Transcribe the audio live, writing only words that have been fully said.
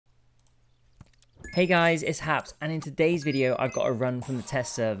Hey guys, it's Haps, and in today's video I've got a run from the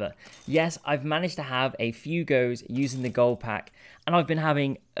test server. Yes, I've managed to have a few goes using the gold pack, and I've been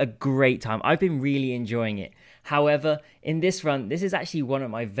having a great time. I've been really enjoying it. However, in this run, this is actually one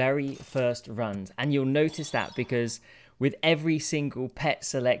of my very first runs, and you'll notice that because with every single pet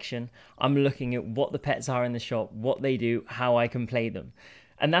selection, I'm looking at what the pets are in the shop, what they do, how I can play them.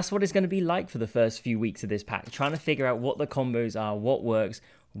 And that's what it's going to be like for the first few weeks of this pack, trying to figure out what the combos are, what works,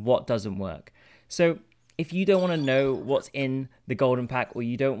 what doesn't work. So if you don't want to know what's in the golden pack, or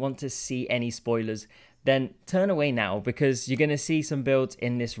you don't want to see any spoilers, then turn away now, because you're going to see some builds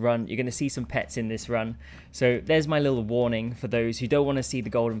in this run. You're going to see some pets in this run. So there's my little warning for those who don't want to see the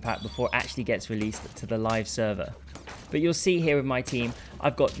golden pack before it actually gets released to the live server. But you'll see here with my team,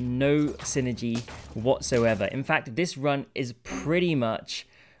 I've got no synergy whatsoever. In fact, this run is pretty much...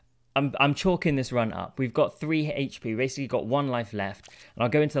 I'm chalking this run up. We've got 3 HP, basically got 1 life left, and I'll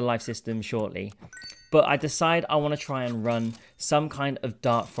go into the life system shortly. But I decide I want to try and run some kind of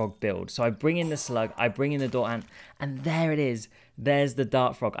Dart Frog build. So I bring in the Slug, I bring in the Dart Ant, and there it is. There's the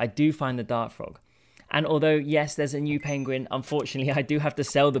Dart Frog. I do find the Dart Frog. And although, yes, there's a new penguin, unfortunately, I do have to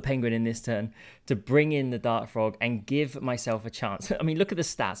sell the penguin in this turn to bring in the Dart Frog and give myself a chance. I mean, look at the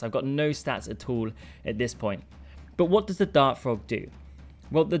stats. I've got no stats at all at this point. But what does the Dart Frog do?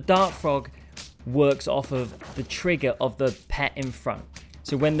 Well, the Dart Frog works off of the trigger of the pet in front.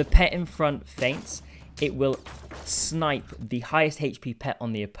 So when the pet in front faints, it will snipe the highest HP pet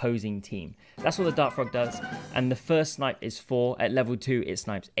on the opposing team. That's what the Dart Frog does. And the first snipe is 4. At level 2, it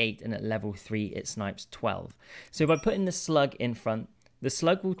snipes 8. And at level 3, it snipes 12. So by putting the Slug in front, the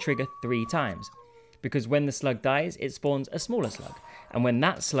Slug will trigger 3 times. Because when the Slug dies, it spawns a Smaller Slug. And when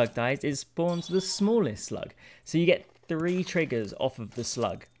that Slug dies, it spawns the Smallest Slug. So you get 3 triggers off of the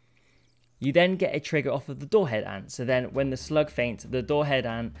Slug. You then get a trigger off of the Doorhead Ant. So then when the Slug faints, the Doorhead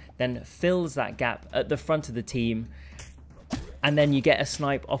Ant then fills that gap at the front of the team. And then you get a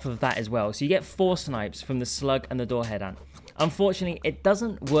snipe off of that as well. So you get 4 snipes from the Slug and the Doorhead Ant. Unfortunately, it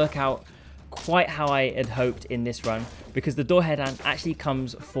doesn't work out quite how I had hoped in this run, because the Doorhead Ant actually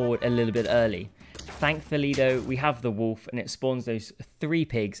comes forward a little bit early. Thankfully though, we have the wolf and it spawns those 3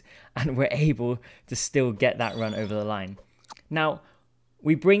 pigs, and we're able to still get that run over the line. Now,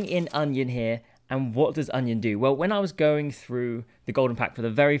 we bring in Onion here, and what does Onion do? Well, when I was going through the golden pack for the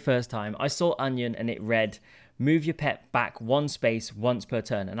very first time, I saw Onion and it read, move your pet back 1 space once per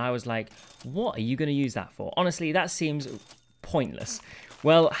turn. And I was like, what are you going to use that for? Honestly, that seems pointless.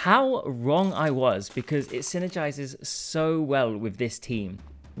 Well, how wrong I was, because it synergizes so well with this team.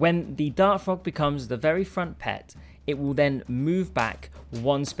 When the Dart Frog becomes the very front pet, it will then move back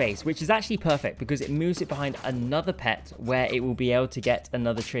 1 space, which is actually perfect because it moves it behind another pet where it will be able to get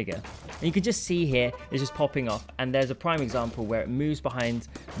another trigger. And you can just see here, it's just popping off, and there's a prime example where it moves behind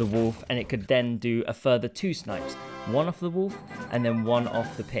the wolf, and it could then do a further 2 snipes, 1 off the wolf and then 1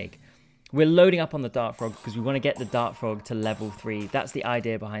 off the pig. We're loading up on the Dart Frog because we want to get the Dart Frog to level 3. That's the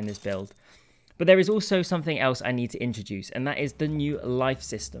idea behind this build. But there is also something else I need to introduce, and that is the new life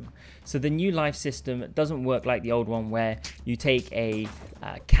system. So the new life system doesn't work like the old one, where you take a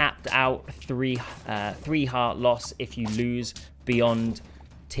capped out 3 heart loss if you lose beyond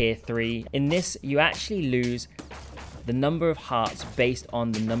tier 3. In this, you actually lose the number of hearts based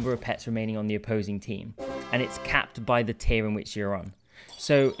on the number of pets remaining on the opposing team, and it's capped by the tier in which you're on.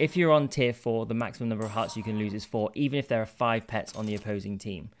 So if you're on tier 4, the maximum number of hearts you can lose is 4, even if there are 5 pets on the opposing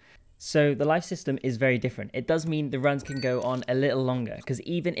team. So the life system is very different. It does mean the runs can go on a little longer, because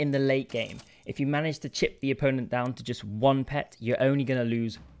even in the late game, if you manage to chip the opponent down to just 1 pet, you're only going to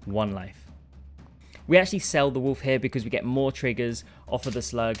lose 1 life. We actually sell the wolf here because we get more triggers off of the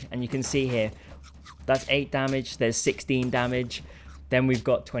Slug, and you can see here, that's 8 damage, there's 16 damage, then we've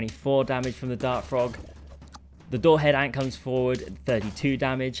got 24 damage from the Dart Frog. The Doorhead Ant comes forward, 32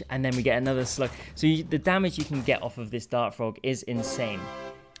 damage, and then we get another Slug. So the damage you can get off of this Dart Frog is insane.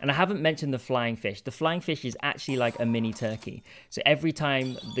 And I haven't mentioned the flying fish. The flying fish is actually like a mini turkey. So every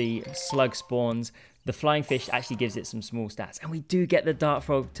time the Slug spawns, the flying fish actually gives it some small stats. And we do get the Dart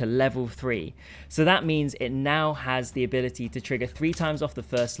Frog to level 3. So that means it now has the ability to trigger 3 times off the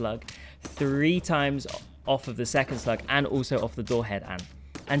first Slug, 3 times off of the second Slug, and also off the Doorhead Ant.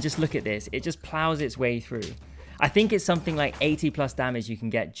 And just look at this. It just plows its way through. I think it's something like 80 plus damage you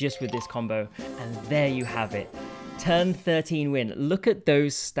can get just with this combo. And there you have it. Turn 13 win. Look at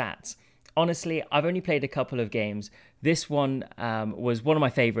those stats. Honestly, I've only played a couple of games. This one was one of my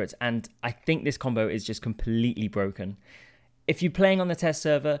favorites, and I think this combo is just completely broken. If you're playing on the test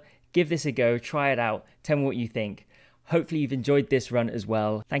server, give this a go, try it out, tell me what you think. Hopefully you've enjoyed this run as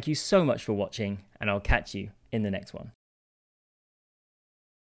well. Thank you so much for watching, and I'll catch you in the next one.